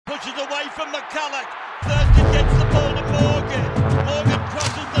pushes away from McCulloch. Thurston gets the ball to Morgan. Morgan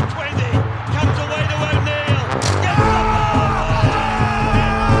crosses the 20, comes away to O'Neill. Gets the ball.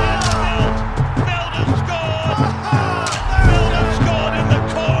 Milner scored. Milner scored in the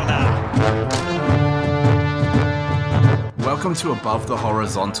corner. Welcome to Above the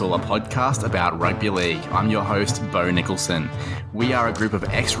Horizontal, a podcast about rugby league. I'm your host, Bo Nicholson. We are a group of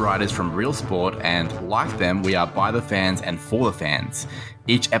ex-writers from Real Sport, and like them, we are by the fans and for the fans.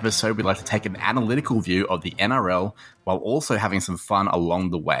 Each episode, we like to take an analytical view of the NRL while also having some fun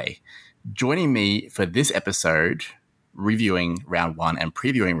along the way. Joining me for this episode, reviewing round 1 and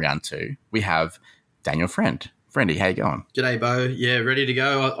previewing round 2, we have Daniel Friend. Friendy, how you going? G'day, Bo. Yeah, ready to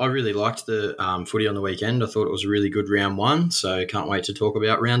go. I really liked the footy on the weekend. I thought it was a really good round 1, so can't wait to talk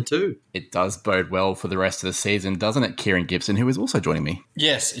about round 2. It does bode well for the rest of the season, doesn't it, Kieran Gibson, who is also joining me?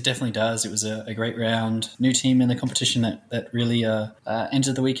 Yes, it definitely does. It was a great round. New team in the competition that really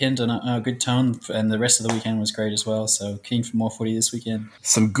entered the weekend on a good tone, and the rest of the weekend was great as well, so keen for more footy this weekend.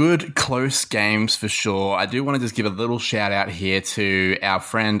 Some good, close games for sure. I do want to just give a little shout out here to our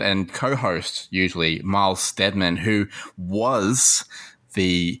friend and co-host, usually, Miles Stedman, who was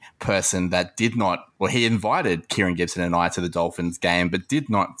the person that did not, well, he invited Kieran Gibson and I to the Dolphins game, but did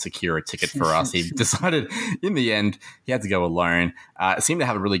not secure a ticket for us. He decided in the end he had to go alone. Seemed to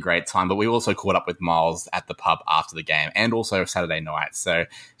have a really great time, but we also caught up with Miles at the pub after the game and also Saturday night. So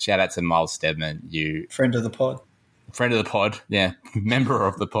shout out to Miles Stedman, you friend of the pod. Friend of the pod, yeah, member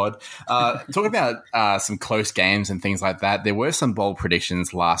of the pod. Talking about some close games and things like that, there were some bold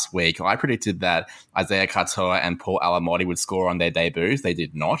predictions last week. I predicted that Isaiah Katoa and Paul Alamotti would score on their debuts. They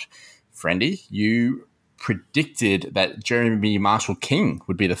did not. Friendy, you predicted that Jeremy Marshall-King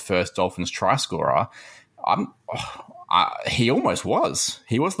would be the first Dolphins try scorer. He almost was.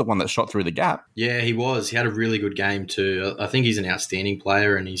 He was the one that shot through the gap. Yeah, he was. He had a really good game too. I think he's an outstanding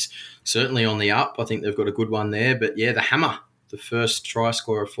player and he's certainly on the up. I think they've got a good one there. But yeah, the hammer, the first try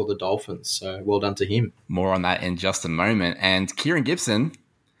scorer for the Dolphins. So well done to him. More on that in just a moment. And Kieran Gibson,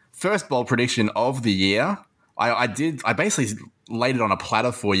 first bold prediction of the year. I basically laid it on a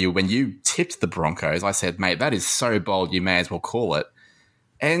platter for you when you tipped the Broncos. I said, mate, that is so bold, you may as well call it.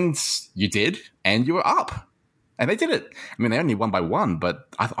 And you did, and you were up. And they did it. I mean, they only won by 1, but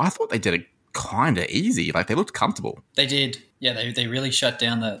I thought they did it kind of easy. Like, they looked comfortable. They did. Yeah, they really shut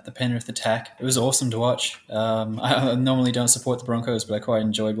down the Penrith attack. It was awesome to watch. I normally don't support the Broncos, but I quite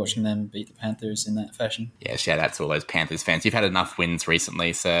enjoyed watching them beat the Panthers in that fashion. Yeah, shout out to all those Panthers fans. You've had enough wins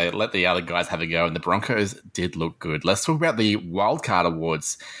recently, so let the other guys have a go. And the Broncos did look good. Let's talk about the Wildcard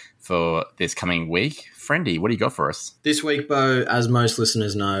Awards for this coming week. Friendy, what do you got for us? This week, Bo, as most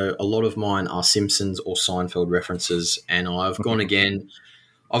listeners know, a lot of mine are Simpsons or Seinfeld references, and I've gone again.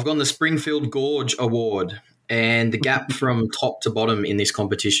 I've gone the Springfield Gorge Award, and the gap from top to bottom in this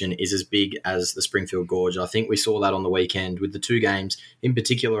competition is as big as the Springfield Gorge. I think we saw that on the weekend with the 2 games, in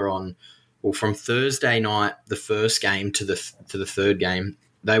particular from Thursday night, the first game to the third game.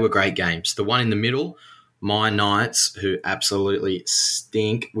 They were great games. The one in the middle, my Knights, who absolutely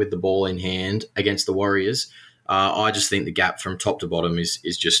stink with the ball in hand against the Warriors, I just think the gap from top to bottom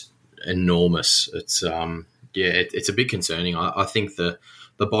is just enormous. It's it's a bit concerning. I think the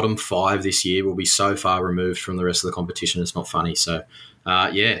bottom 5 this year will be so far removed from the rest of the competition. It's not funny. So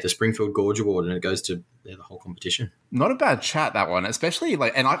the Springfield Gorge Award, and it goes to the whole competition. Not a bad chat, that one, especially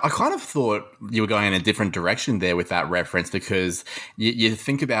and I kind of thought you were going in a different direction there with that reference, because you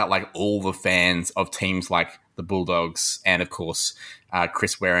think about all the fans of teams like the Bulldogs and of course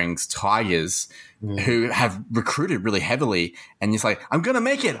Chris Waring's Tigers who have recruited really heavily, and it's like, I'm going to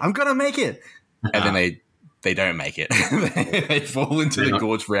make it. And then they don't make it. They fall into the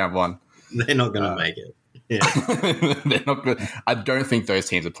gorge for round 1. They're not going to make it. Yeah. They're not good. I don't think those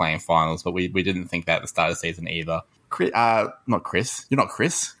teams are playing finals, but we didn't think that at the start of the season either. Not Chris. You're not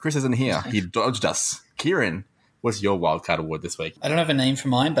Chris. Chris isn't here. He dodged us. Kieran, what's your wildcard award this week? I don't have a name for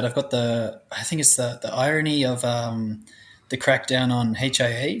mine, but I've got I think it's the irony of the crackdown on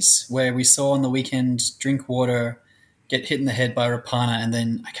HIAs, where we saw on the weekend Drinkwater get hit in the head by Rapana, and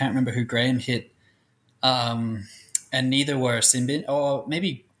then I can't remember who Graham hit, and neither were Simbin. Or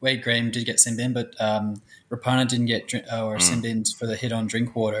maybe Wade Graham did get Simbin, but Rapana didn't get Simbin for the hit on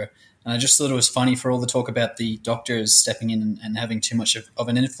Drinkwater. And I just thought it was funny for all the talk about the doctors stepping in and having too much of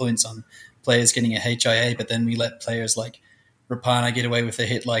an influence on players getting a HIA, but then we let players like Rapana get away with a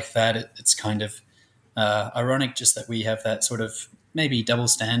hit like that. It's kind of ironic just that we have that sort of maybe double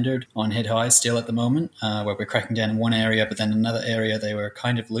standard on head high still at the moment, where we're cracking down in one area, but then another area they were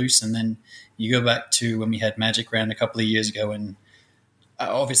kind of loose. And then you go back to when we had Magic Round a couple of years ago, and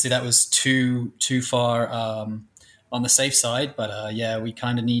obviously that was too far on the safe side. But we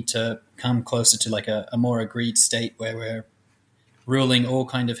kind of need to come closer to like a more agreed state where we're ruling all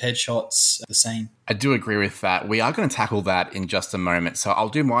kind of headshots the same. I do agree with that. We are going to tackle that in just a moment. So I'll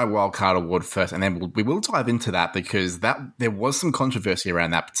do my wildcard award first, and then we will dive into that because there was some controversy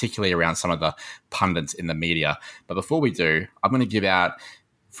around that, particularly around some of the pundits in the media. But before we do, I'm going to give out,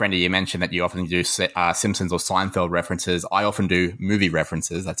 Friendy, you mentioned that you often do Simpsons or Seinfeld references. I often do movie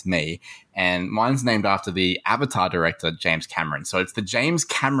references. That's me. And mine's named after the Avatar director, James Cameron. So it's the James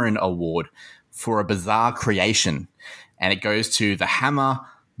Cameron Award for a bizarre creation. And it goes to the Hammer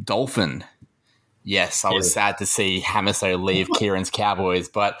Dolphin. Yes, I was sad to see Hamiso leave Kieran's Cowboys,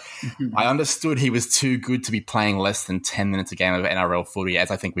 but I understood he was too good to be playing less than 10 minutes a game of NRL footy,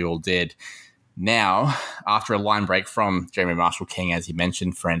 as I think we all did. Now, after a line break from Jeremy Marshall-King, as you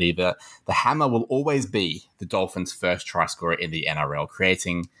mentioned, Friendy, the Hammer will always be the Dolphins' first try scorer in the NRL,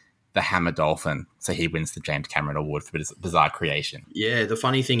 creating the Hammer Dolphin. So he wins the James Cameron Award for bizarre creation. Yeah, the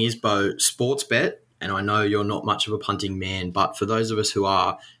funny thing is, Bo, Sportsbet, and I know you're not much of a punting man, but for those of us who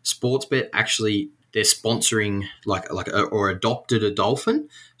are, Sportsbet actually, they're sponsoring or adopted a dolphin.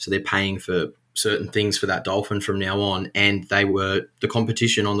 So they're paying for certain things for that dolphin from now on. And the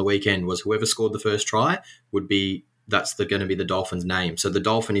competition on the weekend was whoever scored the first try that's going to be the dolphin's name. So the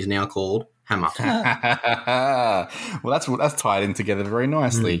dolphin is now called Hammer. Well, that's tied in together very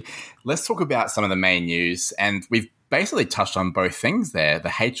nicely. Let's talk about some of the main news. And we've basically touched on both things there, the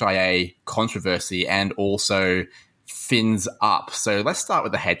HIA controversy and also fins up. So let's start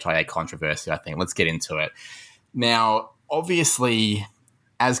with the HIA controversy, I think. Let's get into it. Now, obviously,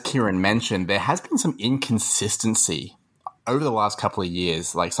 as Kieran mentioned, there has been some inconsistency over the last couple of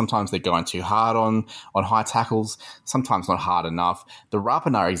years. Like sometimes they're going too hard on high tackles, sometimes not hard enough. The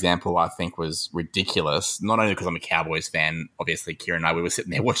Rapana example, I think, was ridiculous, not only because I'm a Cowboys fan. Obviously, Kieran and I, we were sitting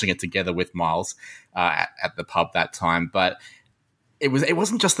there watching it together with Miles at the pub that time. But it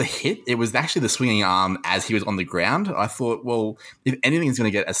wasn't just the hit. It was actually the swinging arm as he was on the ground. I thought, well, if anything's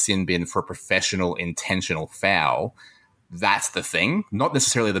going to get a sin bin for a professional intentional foul, that's the thing, not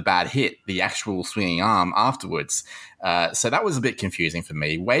necessarily the bad hit, the actual swinging arm afterwards. So that was a bit confusing for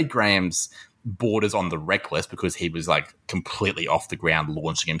me. Wade Graham's borders on the reckless because he was like completely off the ground,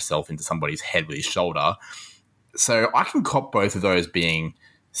 launching himself into somebody's head with his shoulder. So I can cop both of those being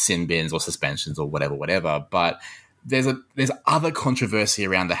sin bins or suspensions or whatever. But there's other controversy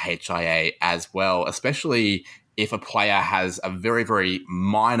around the HIA as well, especially if a player has a very, very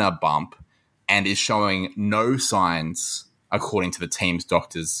minor bump and is showing no signs, according to the team's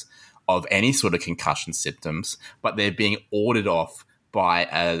doctors, of any sort of concussion symptoms, but they're being ordered off by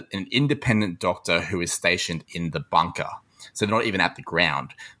an independent doctor who is stationed in the bunker. So they're not even at the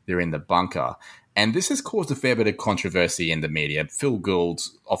ground, they're in the bunker. And this has caused a fair bit of controversy in the media. Phil Gould,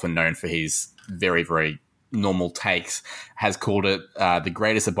 often known for his very, very normal takes, has called it the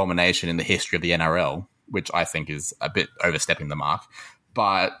greatest abomination in the history of the NRL, which I think is a bit overstepping the mark.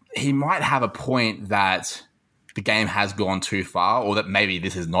 But he might have a point that the game has gone too far or that maybe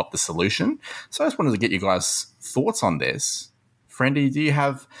this is not the solution. So I just wanted to get you guys' thoughts on this. Friendy, do you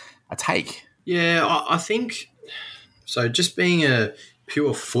have a take? Yeah, I think so. Just being a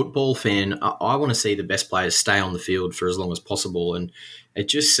pure football fan, I want to see the best players stay on the field for as long as possible. And it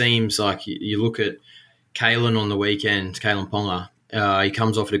just seems like you look at Kalen on the weekend, Kalen Ponga, he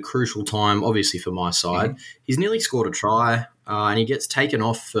comes off at a crucial time, obviously for my side. Mm-hmm. He's nearly scored a try, and he gets taken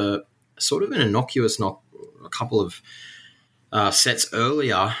off for sort of an innocuous knock a couple of sets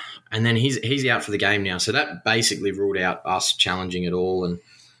earlier, and then he's out for the game now. So that basically ruled out us challenging at all. And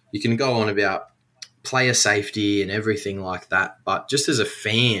you can go on about player safety and everything like that, but just as a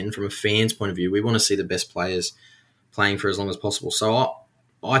fan, from a fan's point of view, we want to see the best players playing for as long as possible. So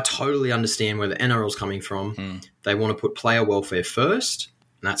I totally understand where the NRL's coming from. They want to put player welfare first,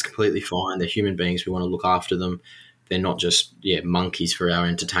 and that's completely fine. They're human beings. We want to look after them. They're not just monkeys for our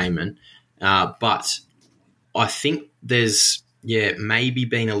entertainment. But I think there's maybe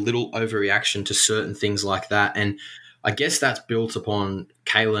been a little overreaction to certain things like that, and I guess that's built upon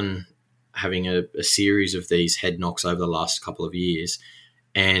Kalen having a series of these head knocks over the last couple of years,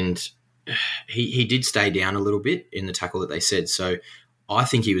 and he did stay down a little bit in the tackle that they said. So I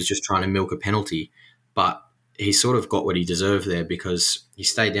think he was just trying to milk a penalty, but he sort of got what he deserved there because he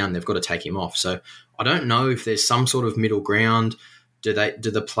stayed down. They've got to take him off. So I don't know if there's some sort of middle ground. Do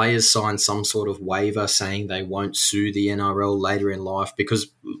the players sign some sort of waiver saying they won't sue the NRL later in life?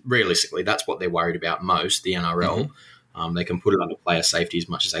 Because realistically, that's what they're worried about most, the NRL. Mm-hmm. They can put it under player safety as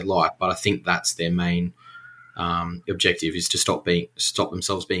much as they like, but I think that's their main objective, is to stop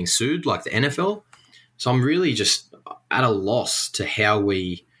themselves being sued like the NFL. So I'm really just at a loss to how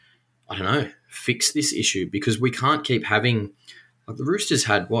we, fix this issue, because we can't keep having, like, the Roosters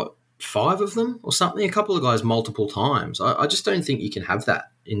had, 5 of them or something, a couple of guys multiple times. I just don't think you can have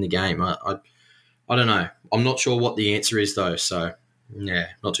that in the game. I don't know. I'm not sure what the answer is, though, so yeah,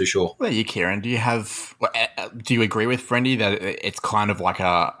 not too sure. Well, you, Kieran, do you agree with Friendy that it's kind of like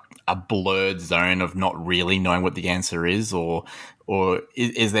a blurred zone of not really knowing what the answer is, or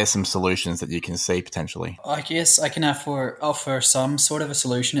is there some solutions that you can see potentially? I guess I can offer some sort of a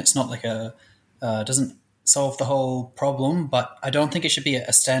solution. It's not like doesn't solve the whole problem, but I don't think it should be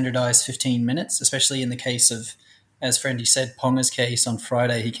a standardized 15 minutes, especially in the case of, as Friendy said, Ponga's case on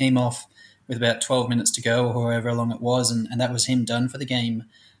Friday. He came off with about 12 minutes to go, or however long it was, and that was him done for the game.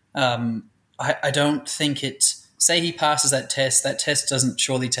 I don't think say he passes that test doesn't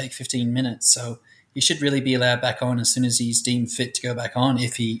surely take 15 minutes, so he should really be allowed back on as soon as he's deemed fit to go back on,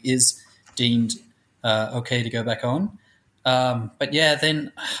 if he is deemed okay to go back on. But yeah,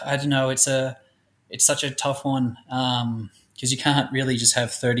 then I don't know, it's such a tough one, because you can't really just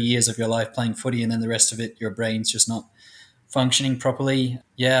have 30 years of your life playing footy and then the rest of it, your brain's just not functioning properly.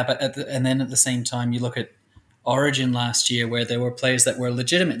 Yeah, but then at the same time, you look at Origin last year, where there were players that were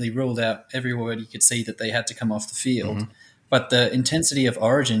legitimately ruled out everywhere. You could see that they had to come off the field. Mm-hmm. But the intensity of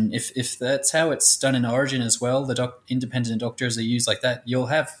Origin, if that's how it's done in Origin as well, the independent doctors are used like that, you'll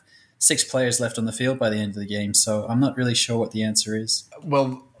have 6 players left on the field by the end of the game. So I'm not really sure what the answer is.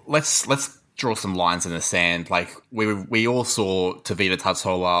 Well, let's draw some lines in the sand. Like we all saw Tevita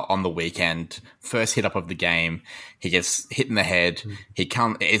Tatola on the weekend, first hit up of the game. He gets hit in the head.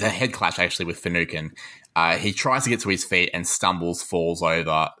 It's a head clash actually with Finucane. He tries to get to his feet and stumbles, falls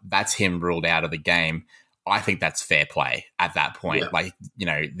over. That's him ruled out of the game. I think that's fair play at that point. Yeah. Like,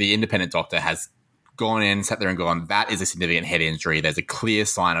 the independent doctor has gone in, sat there and gone, that is a significant head injury. There's a clear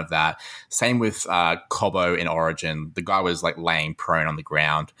sign of that. Same with Cobbo in Origin. The guy was like laying prone on the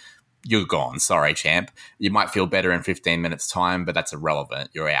ground. You're gone. Sorry, champ. You might feel better in 15 minutes time, but that's irrelevant.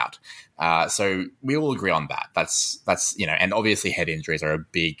 You're out. So we all agree on that. That's and obviously head injuries are a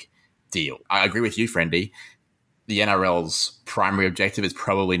big deal. I agree with you, Friendy. The NRL's primary objective is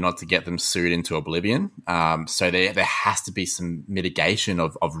probably not to get them sued into oblivion. So there has to be some mitigation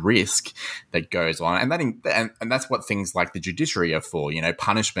of risk that goes on. And that's what things like the judiciary are for,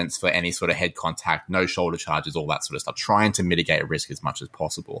 punishments for any sort of head contact, no shoulder charges, all that sort of stuff, trying to mitigate risk as much as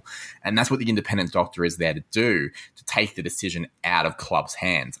possible. And that's what the independent doctor is there to do, to take the decision out of clubs'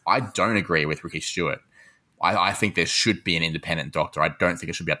 hands. I don't agree with Ricky Stewart. I think there should be an independent doctor. I don't think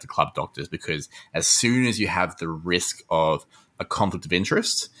it should be up to club doctors, because as soon as you have the risk of a conflict of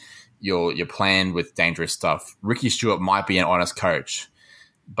interest, you're playing with dangerous stuff. Ricky Stewart might be an honest coach,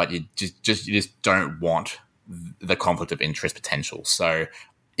 but you just don't want the conflict of interest potential. So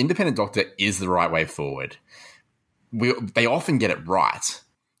independent doctor is the right way forward. They often get it right,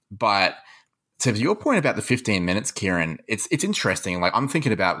 but to your point about the 15 minutes, Kieran, it's interesting. Like, I'm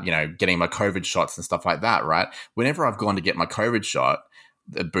thinking about, getting my COVID shots and stuff like that, right? Whenever I've gone to get my COVID shot,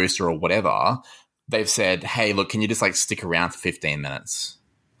 the booster or whatever, they've said, hey, look, can you just stick around for 15 minutes?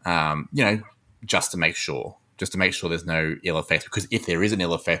 Just to make sure there's no ill effects, because if there is an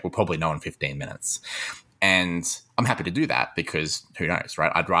ill effect, we'll probably know in 15 minutes. And I'm happy to do that, because who knows,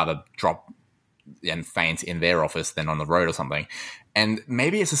 right? I'd rather drop and faint in their office than on the road or something. And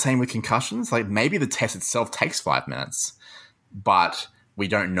maybe it's the same with concussions. Like, maybe the test itself takes 5 minutes, but we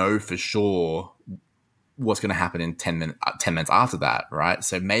don't know for sure what's going to happen in 10 minutes after that, right?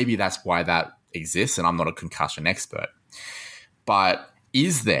 So maybe that's why that exists, and I'm not a concussion expert. But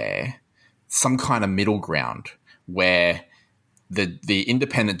is there some kind of middle ground where the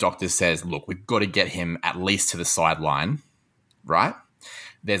independent doctor says, look, we've got to get him at least to the sideline, right?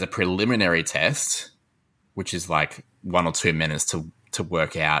 There's a preliminary test, which is like 1 or 2 minutes to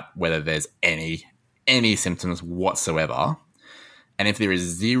work out whether there's any symptoms whatsoever. And if there is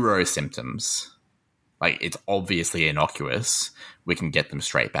 0 symptoms, like it's obviously innocuous, we can get them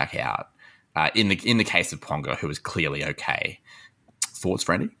straight back out. In the case of Ponga, who was clearly okay. Thoughts,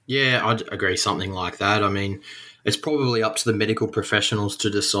 Friendy? Yeah, I'd agree, something like that. I mean, it's probably up to the medical professionals to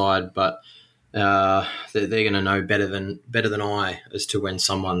decide, but they're going to know better than I as to when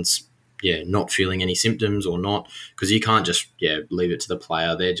someone's not feeling any symptoms or not, because you can't just leave it to the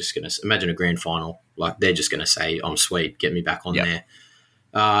player. They're just going to imagine a grand final, like they're just going to say, "I'm sweet, get me back on there,"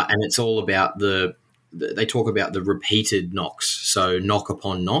 and it's all about they talk about the repeated knocks, so knock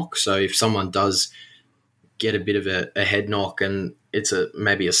upon knock. So if someone does get a bit of a head knock and it's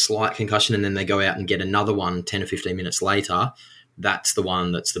maybe a slight concussion, and then they go out and get another one 10 or 15 minutes later, that's the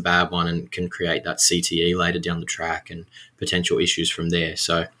one that's the bad one and can create that CTE later down the track and potential issues from there.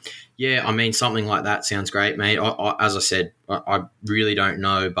 So, yeah, I mean, something like that sounds great, mate. As I said, I really don't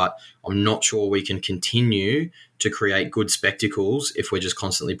know, but I'm not sure we can continue to create good spectacles if we're just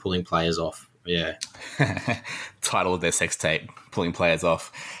constantly pulling players off. Yeah. Title of their sex tape, pulling players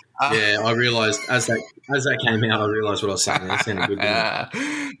off. Yeah, I realised as that came out, I realised what I was saying. That sounded good.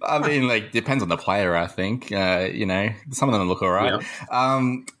 I mean, like, depends on the player, I think. Some of them look all right.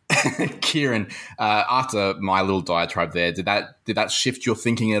 Yep. Kieran, after my little diatribe there, did that shift your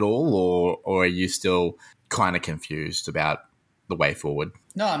thinking at all, or are you still kind of confused about the way forward?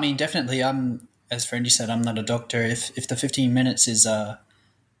 No, I mean, definitely. As Friendy said, I'm not a doctor. If the 15 minutes is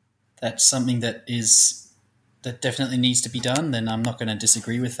that's something that definitely needs to be done, then I'm not going to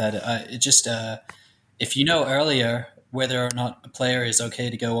disagree with that. It just if you know earlier whether or not a player is okay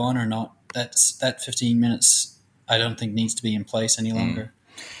to go on or not, that 15 minutes I don't think needs to be in place any longer.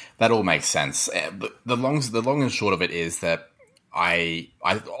 That all makes sense. The long and short of it is that I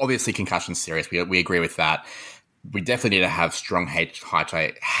obviously concussion's serious. We agree with that. We definitely need to have strong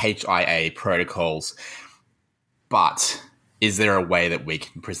HIA protocols. But is there a way that we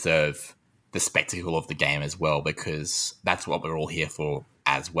can preserve the spectacle of the game as well? Because that's what we're all here for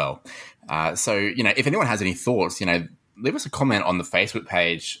as well. So, if anyone has any thoughts, leave us a comment on the Facebook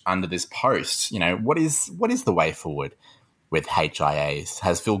page under this post. What is the way forward with HIAs?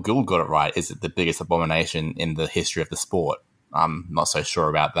 Has Phil Gould got it right? Is it the biggest abomination in the history of the sport? I'm not so sure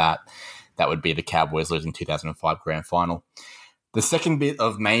about that. That would be the Cowboys losing 2005 grand final. The second bit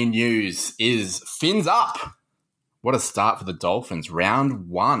of main news is fins up. What a start for the Dolphins. Round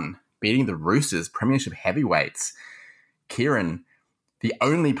 1, beating the Roosters, premiership heavyweights. Kieran, the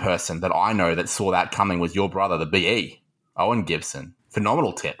only person that I know that saw that coming was your brother, the BE, Owen Gibson.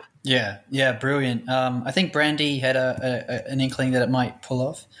 Phenomenal tip. Yeah, brilliant. I think Brandy had an inkling that it might pull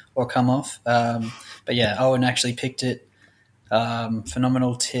off or come off. But yeah, Owen actually picked it.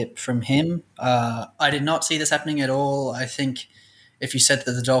 Phenomenal tip from him. I did not see this happening at all. I think if you said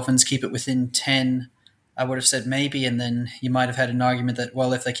that the Dolphins keep it within 10, I would have said maybe, and then you might have had an argument that,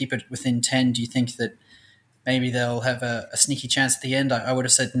 well, if they keep it within 10, do you think that maybe they'll have a sneaky chance at the end? I would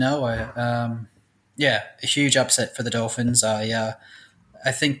have said no. A huge upset for the Dolphins.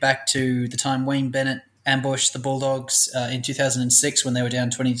 I think back to the time Wayne Bennett ambushed the Bulldogs in 2006 when they were down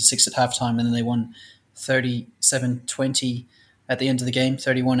 20-6 at halftime, and then they won 37-20 at the end of the game,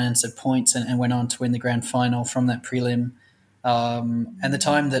 31 answered points, and went on to win the grand final from that prelim. And the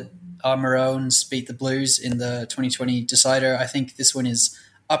time that our Maroons beat the Blues in the 2020 decider, I think this one is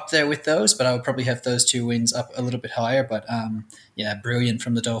up there with those, but I would probably have those two wins up a little bit higher. But brilliant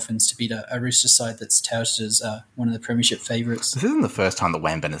from the Dolphins to beat a Roosters side that's touted as one of the premiership favourites. This isn't the first time that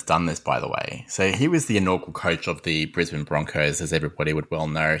Wayne Bennett's done this, by the way. So he was the inaugural coach of the Brisbane Broncos, as everybody would well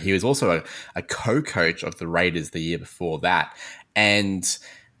know. He was also a co-coach of the Raiders the year before that. And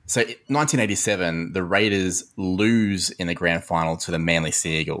so 1987, the Raiders lose in the grand final to the Manly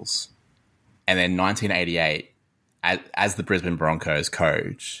Sea Eagles. And then 1988, as the Brisbane Broncos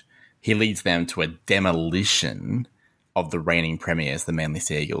coach, he leads them to a demolition of the reigning premiers, the Manly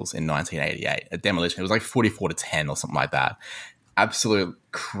Sea Eagles, in 1988. A demolition. It was like 44-10 or something like that. Absolute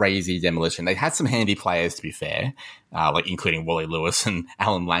crazy demolition. They had some handy players, to be fair, like including Wally Lewis and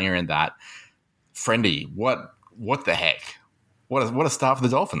Alan Langer and that. Friendy, what the heck? What a start for the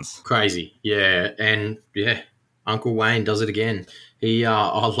Dolphins. Crazy. Yeah. And yeah, Uncle Wayne does it again.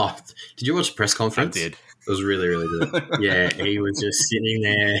 I loved. Did you watch the press conference? I did. It was really, really good. Yeah, he was just sitting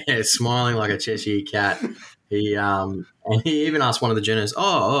there smiling like a Cheshire cat. And he even asked one of the journalists,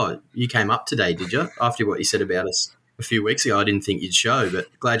 oh, you came up today, did you? After what you said about us a few weeks ago, I didn't think you'd show, but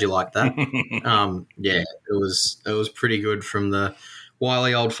glad you liked that. It was pretty good from the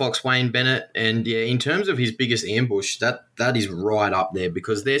wily old fox Wayne Bennett. And yeah, in terms of his biggest ambush, that is right up there,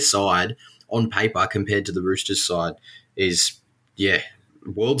 because their side on paper compared to the Roosters side is,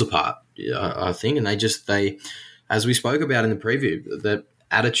 worlds apart, I think. And they, as we spoke about in the preview, the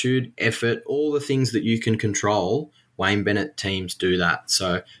attitude, effort, all the things that you can control, Wayne Bennett teams do that.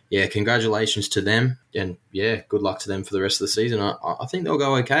 So, yeah, congratulations to them. And, yeah, good luck to them for the rest of the season. I think they'll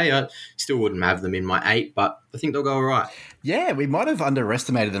go okay. I still wouldn't have them in my 8, but I think they'll go all right. Yeah, we might have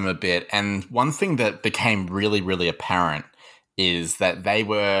underestimated them a bit. And one thing that became really, really apparent is that they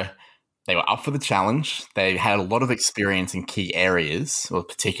were up for the challenge. They had a lot of experience in key areas, or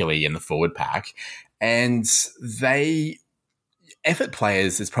particularly in the forward pack. And effort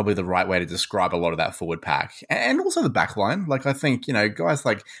players is probably the right way to describe a lot of that forward pack, and also the back line. Like, I think, guys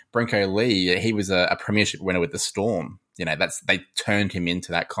like Brenko Lee, he was a premiership winner with the Storm. They turned him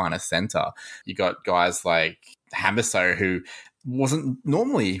into that kind of center. You got guys like Hamiso, who wasn't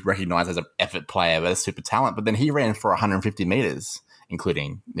normally recognised as an effort player, but a super talent. But then he ran for 150 metres,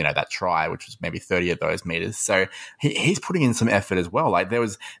 including, that try, which was maybe 30 of those metres. So he's putting in some effort as well. Like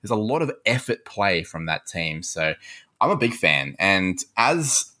there's a lot of effort play from that team. So I'm a big fan. And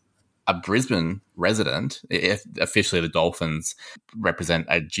as a Brisbane resident, if officially the Dolphins represent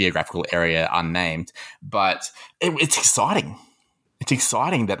a geographical area unnamed, but it's exciting. It's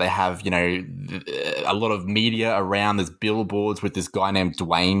exciting that they have, a lot of media around. There's billboards with this guy named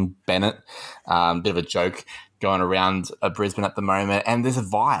Dwayne Bennett, bit of a joke going around Brisbane at the moment. And there's a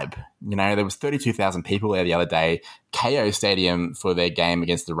vibe. There was 32,000 people there the other day. KO Stadium for their game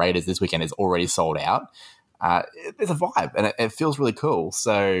against the Raiders this weekend is already sold out. There's a vibe, and it feels really cool.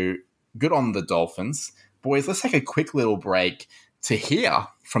 So good on the Dolphins. Boys, let's take a quick little break to hear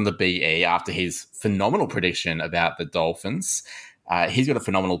from the BE after his phenomenal prediction about the Dolphins. He's got a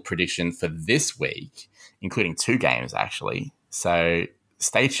phenomenal prediction for this week, including 2 games, actually. So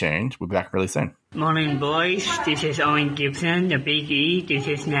stay tuned. We'll be back really soon. Morning, boys. This is Owen Gibson, the Big E. This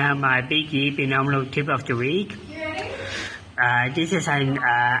is now my Big E phenomenal tip of the week. This is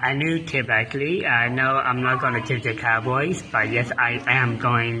a new tip, actually. No, I'm not going to tip the Cowboys, but yes, I am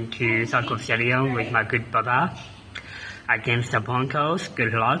going to Saco Stadium with my good brother against the Broncos.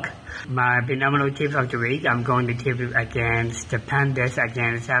 Good luck. My phenomenal tip of the week, I'm going to tip against the Panthers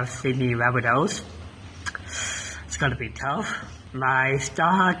against South Sydney Rabbitohs. It's going to be tough. My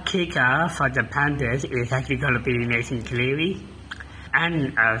star kicker for the Panthers is actually going to be Nathan Cleary,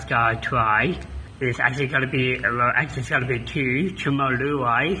 and a star try is actually going to be, it's going to be 2. Chumo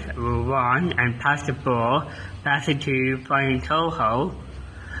Luai will run and pass the ball, pass it to Brian Toho,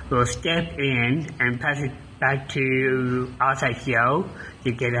 will step in and pass it back to outside Joe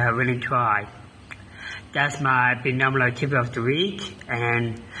to get a winning try. That's my phenomenal tip of the week.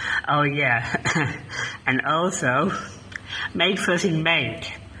 And, oh yeah, and also, mate versus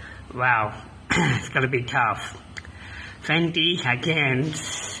mate. Wow, it's going to be tough. Fendi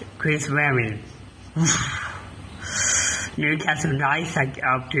against Chris Waring. Newcastle Knights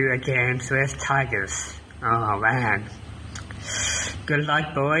are up to against West Tigers. Oh man. Good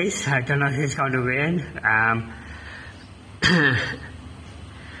luck, boys. I don't know who's going to win.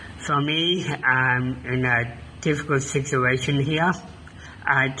 For me, I'm in a difficult situation here.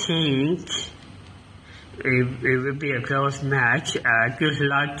 I think it will be a close match. Good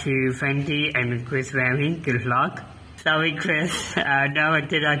luck to Fendi and Chris Waring. Good luck. Sorry, Chris. No, I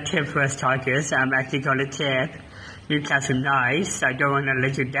did not tip West Tigers. I'm actually going to tip Newcastle Knights. I don't want to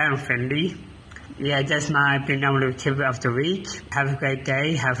let you down, Fendi. Yeah, that's my phenomenal tip of the week. Have a great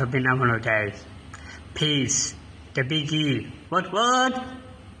day. Have a phenomenal day. Peace. The Big E. What?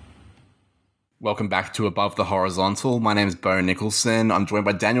 Welcome back to Above the Horizontal. My name is Bo Nicholson. I'm joined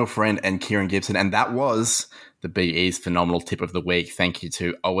by Daniel Friend and Kieran Gibson, and that was the BE's phenomenal tip of the week. Thank you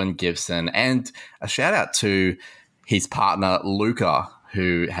to Owen Gibson, and a shout out to his partner, Luca,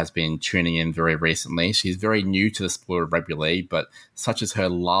 who has been tuning in very recently. She's very new to the sport of rugby league, but such is her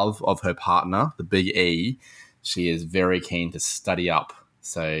love of her partner, the Big E, she is very keen to study up.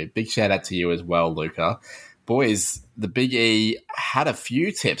 So big shout out to you as well, Luca. Boys, the Big E had a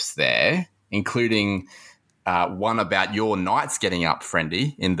few tips there, including one about your Knights getting up,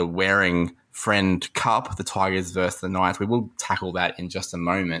 Friendy, in the Waring Friend Cup, the Tigers versus the Knights. We will tackle that in just a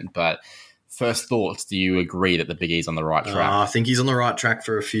moment, but first thoughts, do you agree that the Big E's on the right track? I think he's on the right track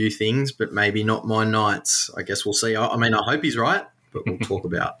for a few things, but maybe not my Knights. I guess we'll see. I mean, I hope he's right, but we'll talk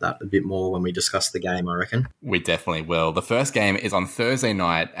about that a bit more when we discuss the game, I reckon. We definitely will. The first game is on Thursday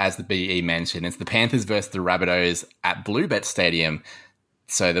night, as the BE mentioned. It's the Panthers versus the Rabbitohs at Bluebet Stadium.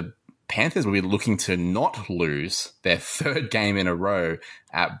 So the Panthers will be looking to not lose their 3rd game in a row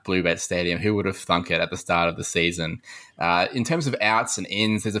at Bluebet Stadium. Who would have thunk it at the start of the season? In terms of outs and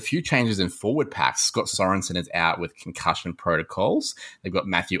ins, there's a few changes in forward packs. Scott Sorensen is out with concussion protocols. They've got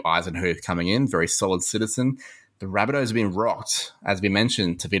Matthew Eisenhuth coming in, very solid citizen. The Rabbitohs have been rocked. As we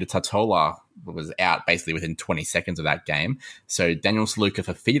mentioned, Tavita Tatola was out basically within 20 seconds of that game. So Daniel Saluka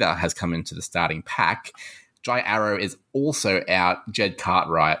Fafita has come into the starting pack. Jai Arrow is also out. Jed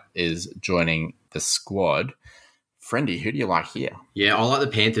Cartwright is joining the squad. Friendy, who do you like here? Yeah, I like the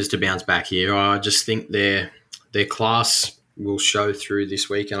Panthers to bounce back here. I just think their class will show through this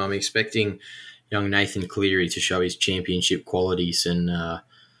week, and I'm expecting young Nathan Cleary to show his championship qualities. And,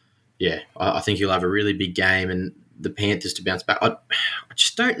 I think he'll have a really big game, and the Panthers to bounce back. I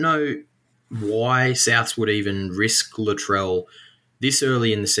just don't know why Souths would even risk Latrell this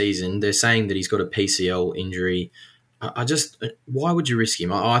early in the season. They're saying that he's got a PCL injury. Why would you risk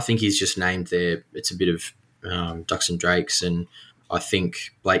him? I think he's just named there. It's a bit of ducks and drakes, and I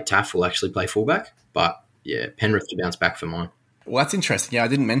think Blake Taff will actually play fullback. But, yeah, Penrith to bounce back for mine. Well, that's interesting. Yeah, I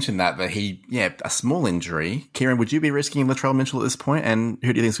didn't mention that a small injury. Kieran, would you be risking Latrell Mitchell at this point? And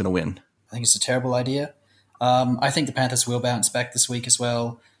who do you think is going to win? I think it's a terrible idea. I think the Panthers will bounce back this week as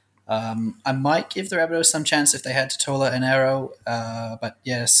well. I might give the Rabbitohs some chance if they had Totola and Arrow. But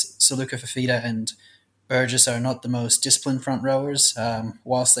yes, Saluka Fafita and Burgess are not the most disciplined front rowers.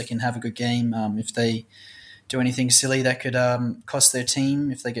 Whilst they can have a good game, if they do anything silly that could cost their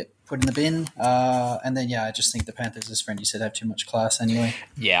team if they get put in the bin. And then, I just think the Panthers, as Friendy said, have too much class anyway.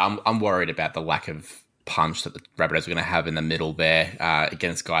 Yeah, I'm worried about the lack of punch that the Rabbitohs are going to have in the middle there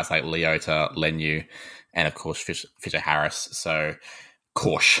against guys like Leota, Leniu, and of course Fisher Harris. So,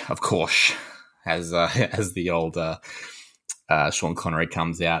 of course, as the old Sean Connery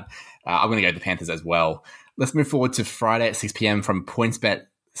comes out. I'm going to go to the Panthers as well. Let's move forward to Friday at 6 p.m. from PointsBet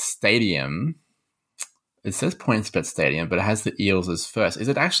Stadium. It says PointsBet Stadium, but it has the Eels as first. Is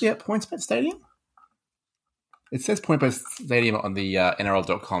it actually at PointsBet Stadium? It says PointsBet Stadium on the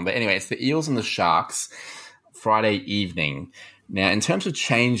NRL.com. But anyway, it's the Eels and the Sharks Friday evening. Now, in terms of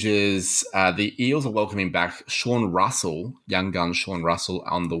changes, the Eels are welcoming back Sean Russell, young gun Sean Russell,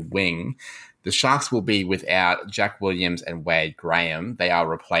 on the wing. The Sharks will be without Jack Williams and Wade Graham. They are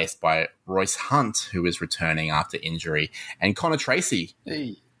replaced by Royce Hunt, who is returning after injury, and Connor Tracy.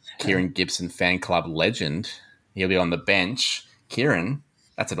 Hey. Kieran Gibson fan club legend. He'll be on the bench. Kieran,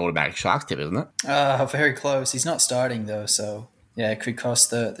 that's an automatic Sharks tip, isn't it? Very close. He's not starting, though, so it could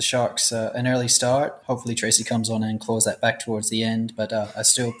cost the Sharks an early start. Hopefully Tracy comes on and claws that back towards the end, but I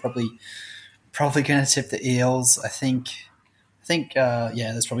still probably going to tip the Eels. I think,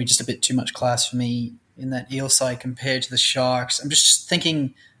 there's probably just a bit too much class for me in that Eel side compared to the Sharks. I'm just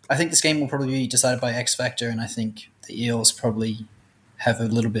thinking, I think this game will probably be decided by X Factor, and I think the Eels probably have a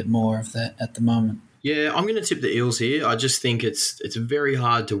little bit more of that at the moment. Yeah, I'm going to tip the Eels here. I just think it's very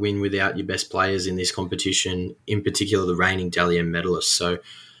hard to win without your best players in this competition, in particular the reigning Dally M medalists. So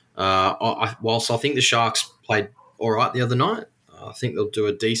whilst I think the Sharks played all right the other night, I think they'll do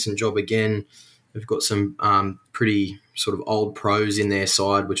a decent job again. They've got some pretty sort of old pros in their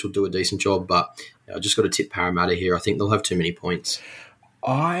side, which will do a decent job. But I just got to tip Parramatta here. I think they'll have too many points.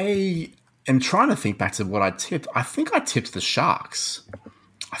 I am trying to think back to what I tipped. I think I tipped the Sharks.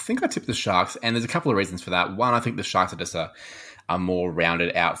 And there's a couple of reasons for that. One, I think the Sharks are just a more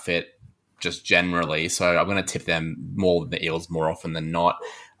rounded outfit just generally, so I'm going to tip them more than the Eels more often than not.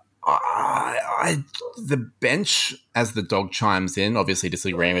 The bench, as the dog chimes in, obviously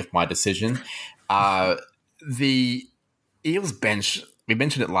disagreeing with my decision. The Eels bench, we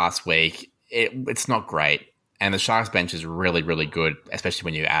mentioned it last week, it's not great. And the Sharks bench is really, really good, especially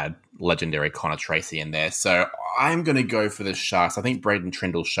when you add legendary Connor Tracy in there. So I'm going to go for the Sharks. I think Braden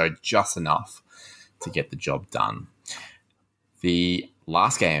Trindle showed just enough to get the job done. The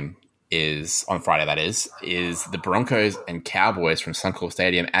last game is, on Friday is the Broncos and Cowboys from Suncorp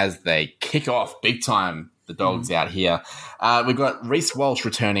Stadium as they kick off big time, the Dogs out here. We've got Reece Walsh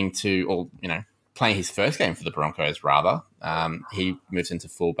returning playing his first game for the Broncos, rather. He moves into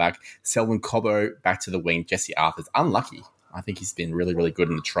fullback. Selwyn Cobbo back to the wing. Jesse Arthur's unlucky. I think he's been really, really good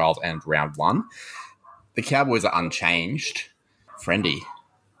in the trials and round one. The Cowboys are unchanged. Friendy,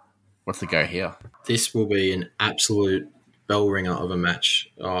 what's the go here? This will be an absolute bell ringer of a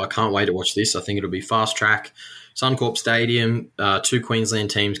match. I can't wait to watch this. I think it'll be fast track. Suncorp Stadium, two Queensland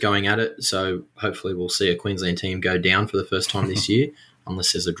teams going at it. So hopefully we'll see a Queensland team go down for the first time this year,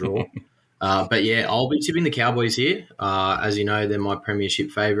 unless there's a draw. But yeah, I'll be tipping the Cowboys here. As you know, they're my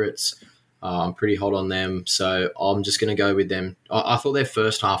premiership favourites. I'm pretty hot on them, so I'm just going to go with them. I thought their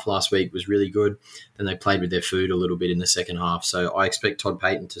first half last week was really good. Then they played with their food a little bit in the second half. So I expect Todd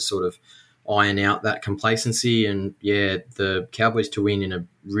Payton to sort of iron out that complacency and, the Cowboys to win in a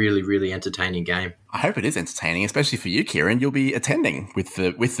really, really entertaining game. I hope it is entertaining, especially for you, Kieran. You'll be attending with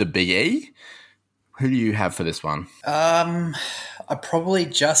the Big E. Who do you have for this one? I probably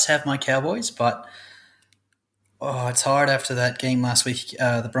just have my Cowboys, but it's hard after that game last week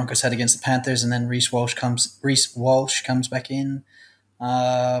the Broncos had against the Panthers, and then Reece Walsh comes back in.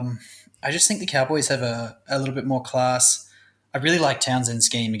 I just think the Cowboys have a little bit more class. I really liked Townsend's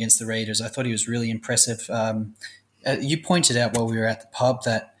game against the Raiders. I thought he was really impressive. You pointed out while we were at the pub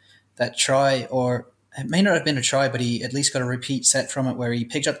that try, or it may not have been a try, but he at least got a repeat set from it where he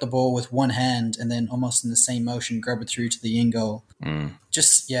picked up the ball with one hand and then almost in the same motion grabbed it through to the in goal.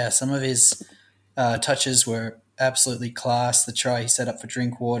 Some of his touches were absolutely class. The try he set up for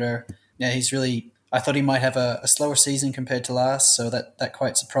Drinkwater. Yeah, I thought he might have a slower season compared to last, so that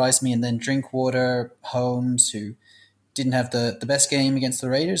quite surprised me. And then Drinkwater, Holmes, who didn't have the best game against the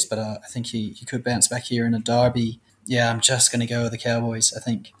Raiders, but I think he could bounce back here in a derby. Yeah, I'm just going to go with the Cowboys, I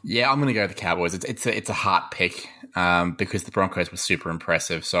think. Yeah, I'm going to go with the Cowboys. It's a hard pick because the Broncos were super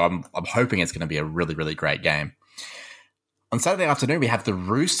impressive. So I'm hoping it's going to be a really, really great game. On Saturday afternoon, we have the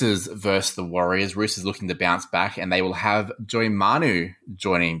Roosters versus the Warriors. Roosters looking to bounce back, and they will have Joey Manu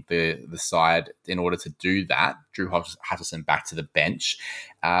joining the side in order to do that. Drew Hutchison back to the bench.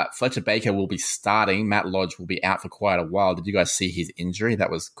 Fletcher Baker will be starting. Matt Lodge will be out for quite a while. Did you guys see his injury? That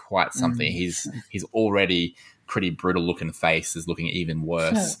was quite something. He's already pretty brutal looking face is looking even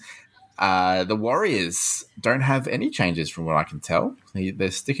worse. The Warriors don't have any changes from what I can tell.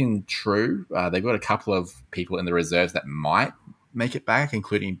 They're sticking true. They've got a couple of people in the reserves that might make it back,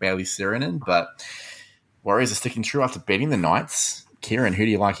 including Bailey Sirinen, but Warriors are sticking true after beating the Knights. Kieran, who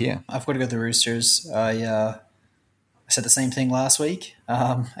do you like here? I've got to go with the Roosters. I said the same thing last week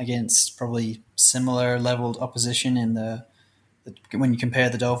against probably similar leveled opposition in when you compare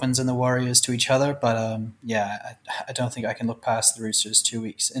the Dolphins and the Warriors to each other. But I don't think I can look past the Roosters 2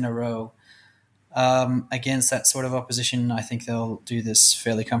 weeks in a row. Against that sort of opposition, I think they'll do this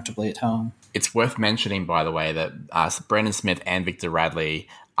fairly comfortably at home. It's worth mentioning, by the way, that Brendan Smith and Victor Radley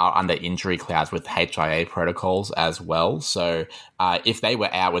are under injury clouds with HIA protocols as well. So if they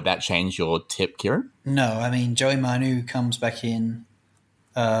were out, would that change your tip, Kieran? No, I mean, Joey Manu comes back in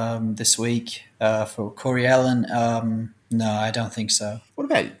this week for Corey Allen. No, I don't think so. What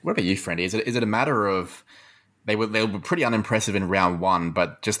about you, Friendy? Is it a matter of they were pretty unimpressive in round one,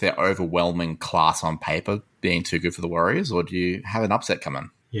 but just their overwhelming class on paper being too good for the Warriors, or do you have an upset coming?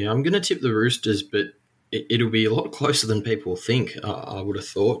 Yeah, I'm going to tip the Roosters, but it'll be a lot closer than people think. I would have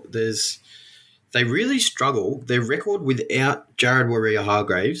thought. They really struggle. Their record without Jared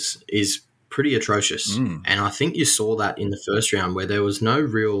Warrior-Hargreaves is pretty atrocious. And I think you saw that in the first round where there was no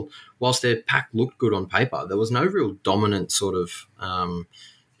real, whilst their pack looked good on paper, there was no real dominant sort of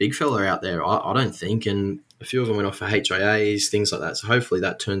big fella out there, I don't think. And a few of them went off for HIAs, things like that. So hopefully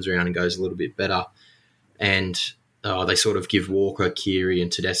that turns around and goes a little bit better. And they sort of give Walker, Keary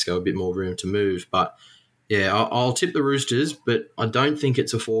and Tedesco a bit more room to move. But yeah, I'll tip the Roosters, but I don't think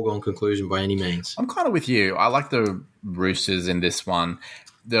it's a foregone conclusion by any means. I'm kind of with you. I like the Roosters in this one.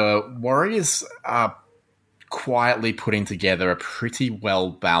 The Warriors are quietly putting together a pretty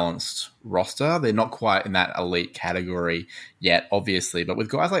well-balanced roster. They're not quite in that elite category yet, obviously, but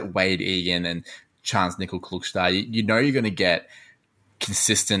with guys like Wade Egan and Chance Nickel-Klukstad, you know you're going to get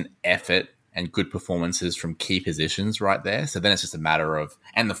consistent effort and good performances from key positions right there. So then it's just a matter of,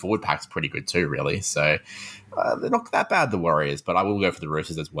 and the forward pack's pretty good too, really. So they're not that bad, the Warriors, but I will go for the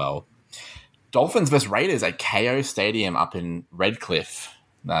Roosters as well. Dolphins versus Raiders at KO Stadium up in Redcliffe.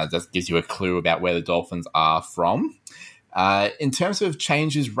 Just gives you a clue about where the Dolphins are from. In terms of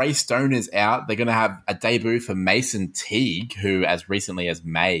changes, Ray Stone is out. They're going to have a debut for Mason Teague, who as recently as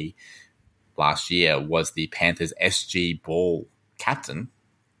May last year was the Panthers SG Ball captain,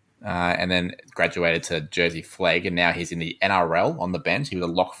 and then graduated to Jersey Flegg, and now he's in the NRL on the bench. He was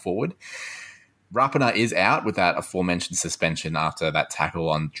a lock forward. Rapana is out with that aforementioned suspension after that tackle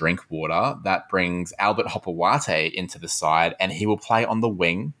on Drinkwater. That brings Albert Hopewate into the side, and he will play on the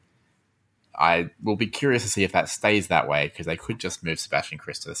wing. I will be curious to see if that stays that way, because they could just move Sebastian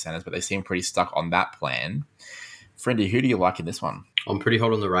Kris to the centres, but they seem pretty stuck on that plan. Friendy, who do you like in this one? I'm pretty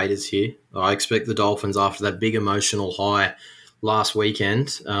hot on the Raiders here. I expect the Dolphins, after that big emotional high last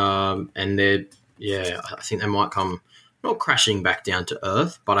weekend, and I think they might come not crashing back down to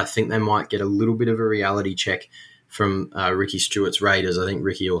earth, but I think they might get a little bit of a reality check from Ricky Stewart's Raiders. I think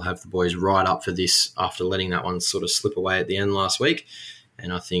Ricky will have the boys right up for this after letting that one sort of slip away at the end last week.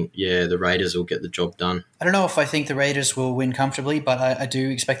 And I think, the Raiders will get the job done. I don't know if I think the Raiders will win comfortably, but I do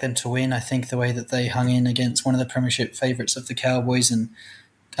expect them to win. I think the way that they hung in against one of the premiership favourites of the Cowboys and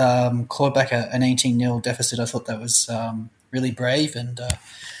clawed back an 18-0 deficit, I thought that was really brave and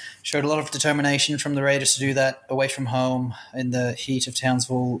showed a lot of determination from the Raiders to do that away from home in the heat of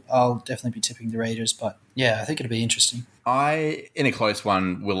Townsville. I'll definitely be tipping the Raiders, but yeah, I think it'll be interesting. I, in a close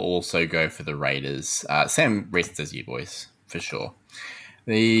one, will also go for the Raiders. Same reasons as you boys, for sure.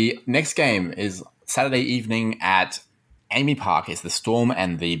 The next game is Saturday evening at Amy Park. It's the Storm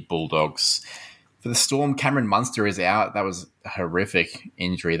and the Bulldogs. For the Storm, Cameron Munster is out. That was a horrific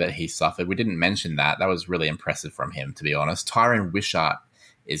injury that he suffered. We didn't mention that. That was really impressive from him, to be honest. Tyrone Wishart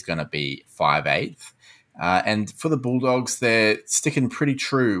is going to be 5'8". And for the Bulldogs, they're sticking pretty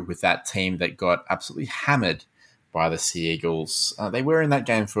true with that team that got absolutely hammered by the Sea Eagles. They were in that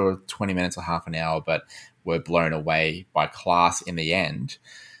game for 20 minutes or half an hour, but were blown away by class in the end.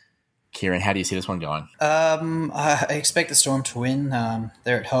 Kieran, how do you see this one going? I expect the Storm to win.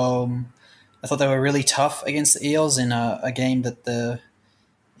 They're at home. I thought they were really tough against the Eels in a game that the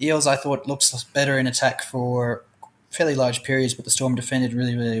Eels, I thought, looks better in attack for fairly large periods, but the Storm defended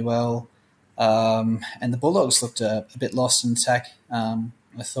really, really well. And the Bulldogs looked a bit lost in attack,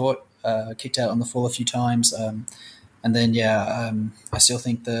 I thought. Kicked out on the full a few times. And then, I still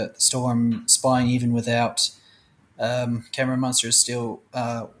think the Storm spine, even without Cameron Munster, is still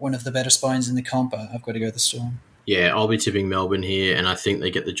one of the better spines in the comp. I've got to go with the Storm. Yeah, I'll be tipping Melbourne here, and I think they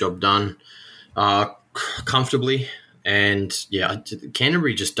get the job done comfortably. And,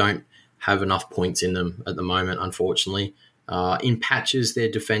 Canterbury just don't have enough points in them at the moment, unfortunately. In patches, their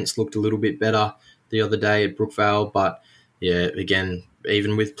defence looked a little bit better the other day at Brookvale. But, again,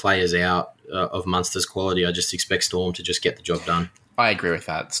 even with players out of Munster's quality, I just expect Storm to just get the job done. I agree with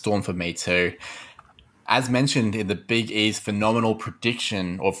that. Storm for me too. As mentioned in the Big E's phenomenal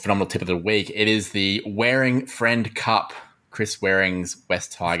prediction or phenomenal tip of the week, it is the Waring Friend Cup. Chris Waring's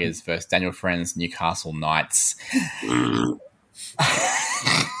West Tigers versus Daniel Friend's Newcastle Knights.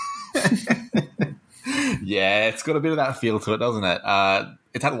 Yeah, it's got a bit of that feel to it, doesn't it?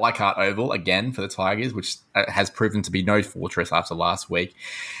 It's at Leichhardt Oval again for the Tigers, which has proven to be no fortress after last week.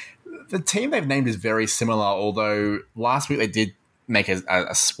 The team they've named is very similar, although last week they did make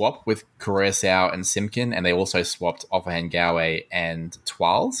a swap with Kurosawa and Simpkin, and they also swapped Offahengawe and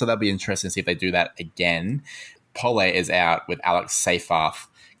Twal, so that'll be interesting to see if they do that again. Pole is out with Alex Seyfarth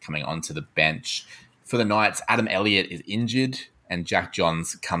coming onto the bench. For the Knights, Adam Elliott is injured, and Jack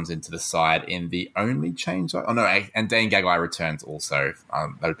Johns comes into the side in the only change. Oh, no, and Dane Gagai returns also.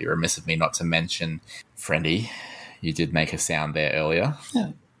 That would be remiss of me not to mention. Friendy, you did make a sound there earlier. Yeah.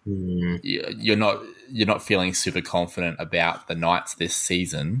 You're not feeling super confident about the Knights this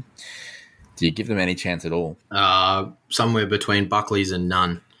season. Do you give them any chance at all? Somewhere between Buckley's and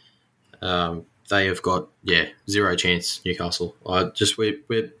none. They have got, zero chance, Newcastle.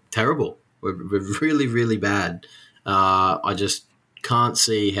 We're terrible. We're really, really bad. I just can't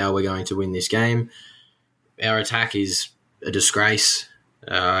see how we're going to win this game. Our attack is a disgrace.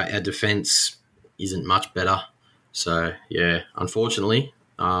 Our defence isn't much better. So, unfortunately,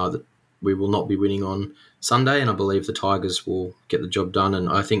 we will not be winning on Sunday, and I believe the Tigers will get the job done, and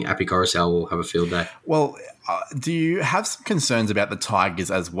I think Api Koroisau will have a field day. Well, do you have some concerns about the Tigers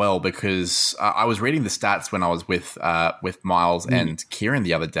as well? Because I was reading the stats when I was with Miles and Kieran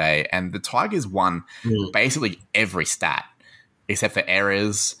the other day, and the Tigers won basically every stat except for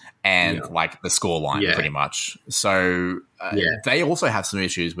errors and like the scoreline, pretty much. So they also have some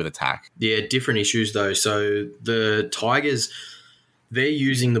issues with attack. Yeah, different issues though. So the Tigers, they're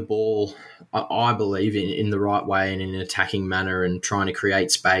using the ball, I believe, in the right way and in an attacking manner, and trying to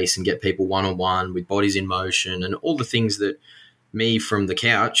create space and get people one-on-one with bodies in motion and all the things that me from the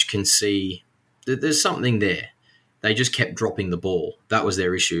couch can see that there's something there. They just kept dropping the ball. That was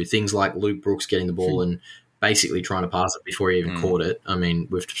their issue. Things like Luke Brooks getting the ball and basically trying to pass it before he even caught it. I mean,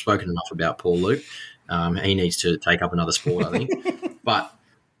 we've spoken enough about Paul Luke. He needs to take up another sport, I think. But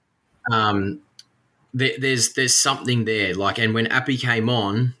there's something there. Like, and when Appy came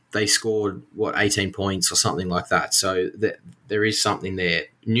on, they scored 18 points or something like that. So there is something there.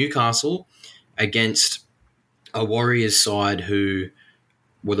 Newcastle against a Warriors side who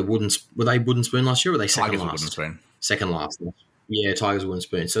were they wooden spoon last year, or were they second Tigers last? Wooden spoon. Second last. Yeah, Tigers wooden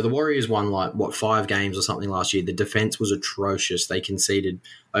spoon. So the Warriors won 5 games or something last year. The defense was atrocious. They conceded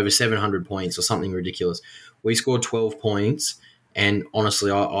over 700 points or something ridiculous. We scored 12 points. And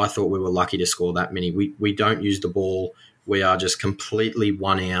honestly, I thought we were lucky to score that many. We don't use the ball. We are just completely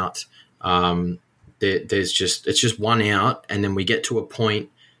one out. It's just one out, and then we get to a point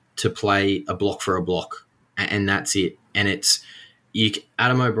to play a block for a block, and that's it. And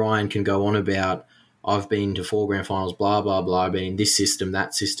Adam O'Brien can go on about, I've been to 4 grand finals, blah blah blah, been in this system,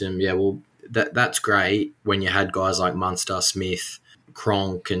 that system. Yeah, well, that's great when you had guys like Munster, Smith,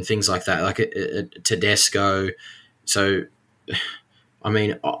 Cronk, and things like that, like Tedesco. So, I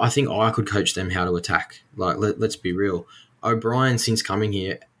mean, I think I could coach them how to attack. Like, let's be real. O'Brien, since coming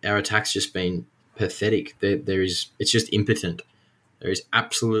here, our attack's just been pathetic. It's just impotent. There is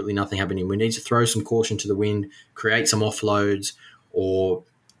absolutely nothing happening. We need to throw some caution to the wind, create some offloads, or,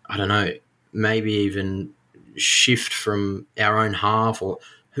 I don't know, maybe even shift from our own half, or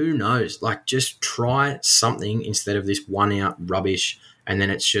who knows. Like, just try something instead of this one-out rubbish, and then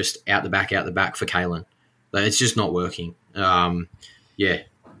it's just out the back for Kalen. Like, it's just not working.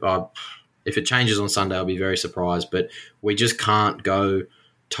 If it changes on Sunday, I'll be very surprised. But we just can't go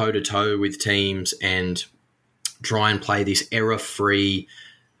toe-to-toe with teams and try and play this error-free,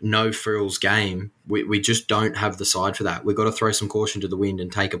 no-frills game. We just don't have the side for that. We've got to throw some caution to the wind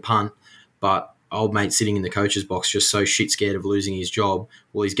and take a punt. But old mate sitting in the coach's box just so shit scared of losing his job,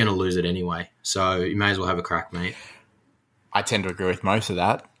 well, he's going to lose it anyway. So you may as well have a crack, mate. I tend to agree with most of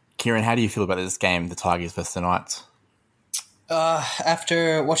that. Kieran, how do you feel about this game, the Tigers versus the Knights?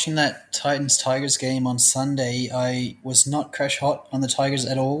 After watching that Titans-Tigers game on Sunday, I was not crash hot on the Tigers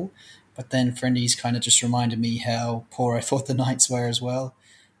at all, but then Friendy's kind of just reminded me how poor I thought the Knights were as well.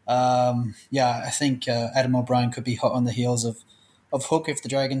 I think Adam O'Brien could be hot on the heels of Hook if the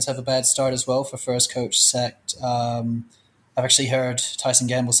Dragons have a bad start as well for first coach sacked. I've actually heard Tyson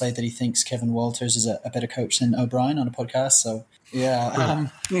Gamble say that he thinks Kevin Walters is a better coach than O'Brien on a podcast. So, yeah.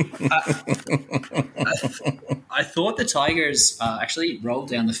 I thought the Tigers actually rolled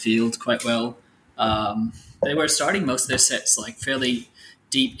down the field quite well. They were starting most of their sets like fairly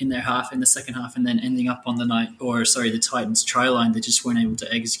deep in their half in the second half and then ending up on the Titans try line. They just weren't able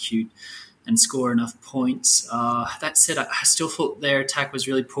to execute and score enough points. That said, I still thought their attack was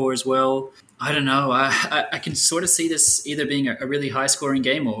really poor as well. I don't know. I can sort of see this either being a really high-scoring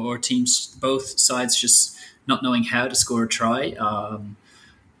game or teams, both sides, just not knowing how to score a try. I'm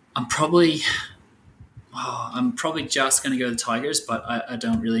probably just going to go the Tigers, but I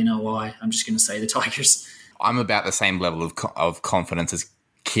don't really know why. I'm just going to say the Tigers. I'm about the same level of confidence as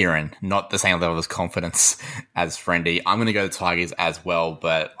Kieran, not the same level of confidence as Friendy. I'm going to go the Tigers as well,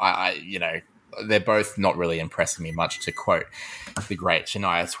 but they're both not really impressing me much, to quote the great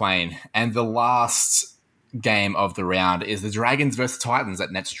Shania Twain. And the last game of the round is the Dragons versus Titans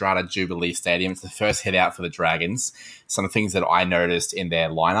at Netstrata Jubilee Stadium. It's the first head out for the Dragons. Some of the things that I noticed in their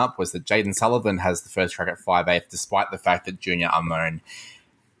lineup was that Jaden Sullivan has the first track at 5'8", despite the fact that Talatau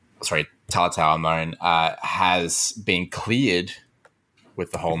Amon has been cleared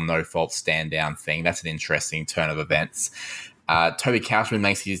with the whole no-fault stand-down thing. That's an interesting turn of events. Toby Couchman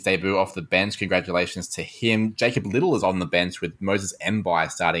makes his debut off the bench. Congratulations to him. Jacob Little is on the bench with Moses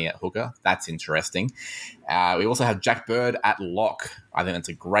Mbai starting at hooker. That's interesting. We also have Jack Bird at lock. I think that's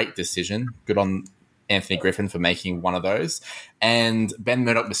a great decision. Good on Anthony Griffin for making one of those. And Ben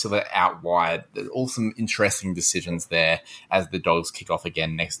Murdoch-Masila out wide. There's all some interesting decisions there as the Dogs kick off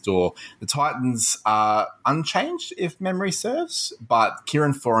again next door. The Titans are unchanged, if memory serves, but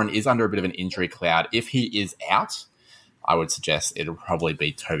Kieran Foran is under a bit of an injury cloud. If he is out, I would suggest it'll probably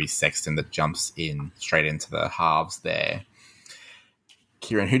be Toby Sexton that jumps in straight into the halves there.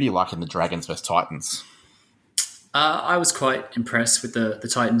 Kieran, who do you like in the Dragons versus Titans? I was quite impressed with the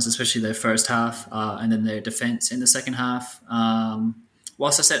Titans, especially their first half and then their defence in the second half.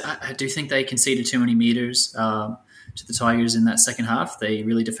 Whilst I said I do think they conceded too many meters to the Tigers in that second half, they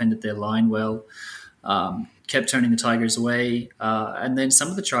really defended their line well, kept turning the Tigers away. And then some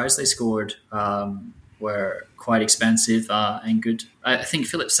of the tries they scored were quite expensive and good. I think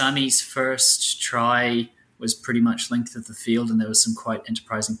Philip Sami's first try was pretty much length of the field, and there was some quite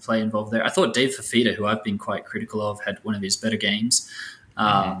enterprising play involved there. I thought Dave Fafita, who I've been quite critical of, had one of his better games.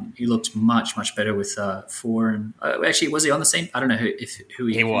 He looked much, much better with Foran. Actually, was he on the same? I don't know who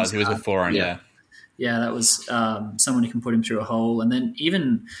he was. He was with Foran, yeah. Yeah, that was someone who can put him through a hole. And then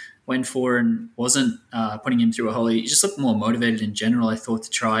even when Foran wasn't putting him through a hole, he just looked more motivated in general, I thought, to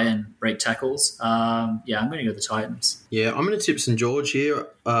try and break tackles. I'm going to go the Titans. Yeah, I'm going to tip St. George here.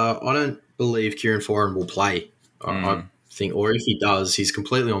 I don't believe Kieran Foran will play. I think, or if he does, he's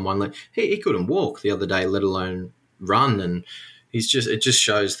completely on one leg. He couldn't walk the other day, let alone run, and it just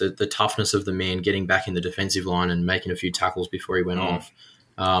shows the toughness of the man getting back in the defensive line and making a few tackles before he went off.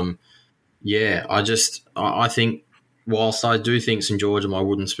 I think whilst I do think St. George are my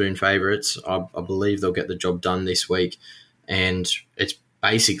wooden spoon favourites, I believe they'll get the job done this week, and it's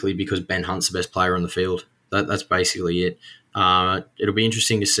basically because Ben Hunt's the best player on the field. That's basically it. It'll be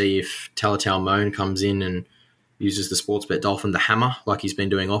interesting to see if Talatau Amon comes in and uses the Sportsbet Dolphin to hammer like he's been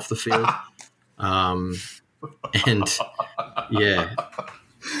doing off the field. And yeah,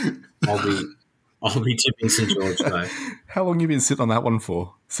 I'll be tipping St. George though. How long have you been sitting on that one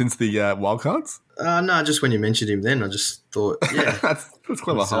for? Since the wildcards? No, just when you mentioned him then, I just thought, yeah. that's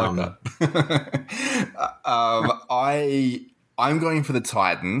clever. I like that. I'm going for the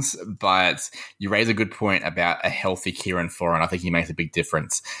Titans, but you raise a good point about a healthy Kieran Foran. I think he makes a big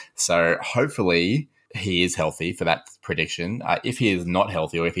difference. So hopefully he is healthy for that prediction. If he is not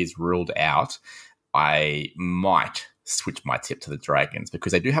healthy or if he's ruled out, I might switch my tip to the Dragons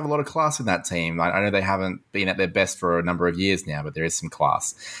because they do have a lot of class in that team. I know they haven't been at their best for a number of years now, but there is some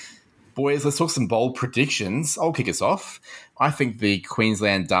class. Boys, let's talk some bold predictions. I'll kick us off. I think the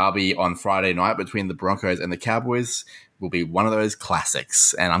Queensland derby on Friday night between the Broncos and the Cowboys will be one of those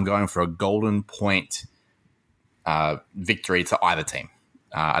classics, and I'm going for a golden point victory to either team.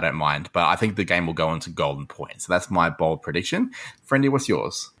 I don't mind, but I think the game will go into golden points. So that's my bold prediction. Friendy, what's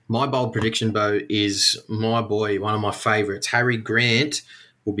yours? My bold prediction, Bo, is my boy, one of my favourites, Harry Grant,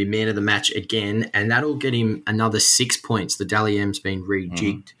 will be man of the match again, and that'll get him another 6 points. The Dally M's been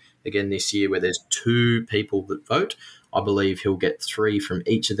rejigged again this year where there's 2 people that vote. I believe he'll get 3 from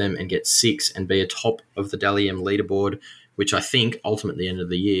each of them and get 6 and be atop of the Dally M leaderboard, which I think ultimately at the end of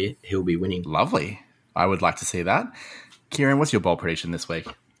the year he'll be winning. Lovely. I would like to see that. Kieran, what's your bold prediction this week?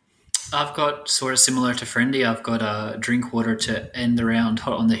 I've got sort of similar to Friendy. I've got Drinkwater to end the round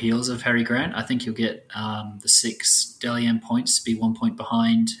hot on the heels of Harry Grant. I think he'll get the 6 Dally M points to be 1 point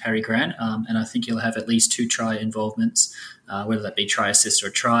behind Harry Grant, and I think he'll have at least 2 try involvements, whether that be try assist or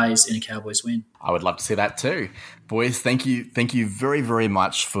tries in a Cowboys win. I would love to see that too. Boys, thank you very, very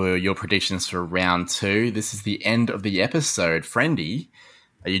much for your predictions for round 2. This is the end of the episode. Friendy,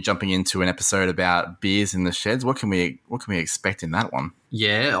 are you jumping into an episode about beers in the sheds? What can we expect in that one?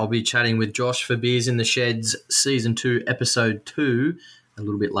 Yeah, I'll be chatting with Josh for Beers in the Sheds Season 2, Episode 2, a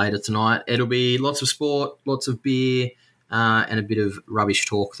little bit later tonight. It'll be lots of sport, lots of beer, and a bit of rubbish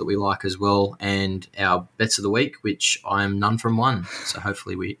talk that we like as well, and our bets of the week, which I'm none from one. So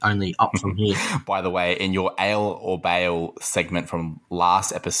hopefully we only up from here. By the way, in your ale or bail segment from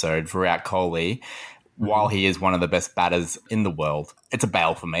last episode, Virat Kohli, while he is one of the best batters in the world, it's a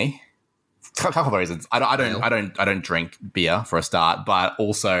bail for me. A couple of reasons. I don't drink beer for a start, but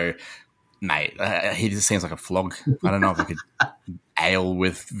also, mate, he just seems like a flog. I don't know if I could ale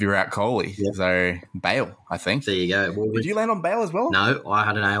with Virat Kohli. Yep. So bail, I think. There you go. Well, did you land on bail as well? No, I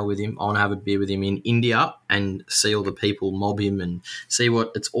had an ale with him. I want to have a beer with him in India and see all the people mob him and see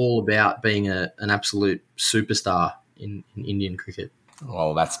what it's all about being an absolute superstar in Indian cricket.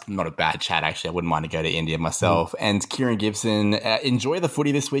 Well, that's not a bad chat, actually. I wouldn't mind to go to India myself. And Kieran Gibson, enjoy the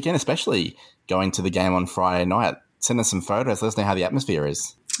footy this weekend, especially going to the game on Friday night. Send us some photos. Let us know how the atmosphere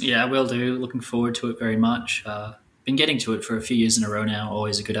is. Yeah, I will do. Looking forward to it very much. Been getting to it for a few years in a row now.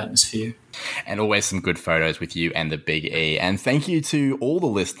 Always a good atmosphere. And always some good photos with you and the Big E. And thank you to all the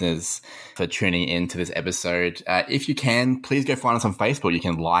listeners for tuning in to this episode. If you can, please go find us on Facebook. You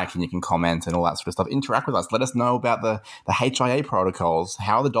can like and you can comment and all that sort of stuff. Interact with us. Let us know about the HIA protocols.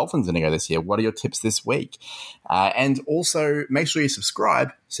 How are the Dolphins going to go this year? What are your tips this week? And also make sure you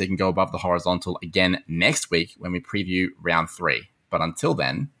subscribe so you can go above the horizontal again next week when we preview round 3. But until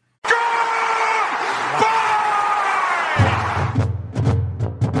then...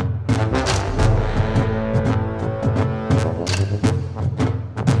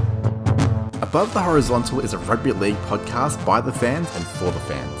 Above the Horizontal is a rugby league podcast by the fans and for the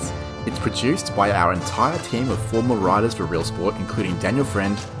fans. It's produced by our entire team of former writers for Real Sport, including Daniel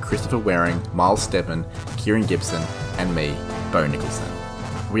Friend, Christopher Waring, Miles Stedman, Kieran Gibson, and me, Bo Nicholson.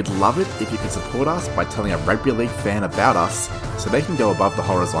 We'd love it if you could support us by telling a rugby league fan about us so they can go above the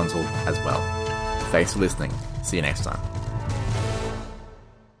horizontal as well. Thanks for listening. See you next time.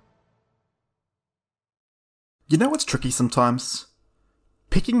 You know what's tricky sometimes?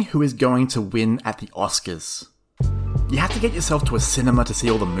 Picking who is going to win at the Oscars. You have to get yourself to a cinema to see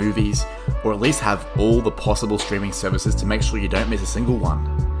all the movies, or at least have all the possible streaming services to make sure you don't miss a single one.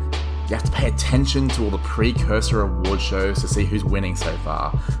 You have to pay attention to all the precursor award shows to see who's winning so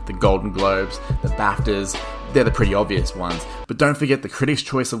far. The Golden Globes, the BAFTAs, they're the pretty obvious ones. But don't forget the Critics'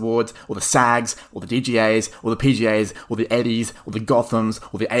 Choice Awards, or the SAGs, or the DGAs, or the PGAs, or the Eddies, or the Gothams,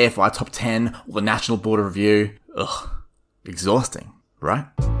 or the AFI Top 10, or the National Board of Review. Ugh, exhausting, right?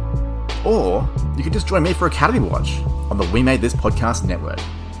 Or you can just join me for Academy Watch on the We Made This Podcast network.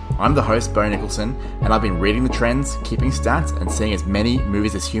 I'm the host, Bo Nicholson, and I've been reading the trends, keeping stats, and seeing as many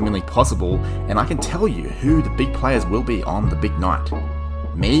movies as humanly possible, and I can tell you who the big players will be on the big night.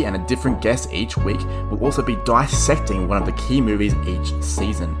 Me and a different guest each week will also be dissecting one of the key movies each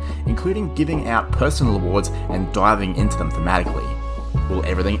season, including giving out personal awards and diving into them thematically. Will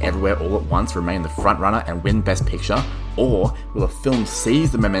Everything Everywhere All at Once remain the frontrunner and win Best Picture? Or will a film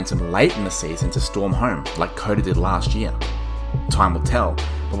seize the momentum late in the season to storm home, like Coda did last year? Time will tell,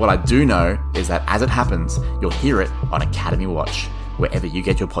 but what I do know is that as it happens, you'll hear it on Academy Watch, wherever you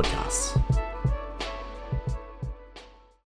get your podcasts.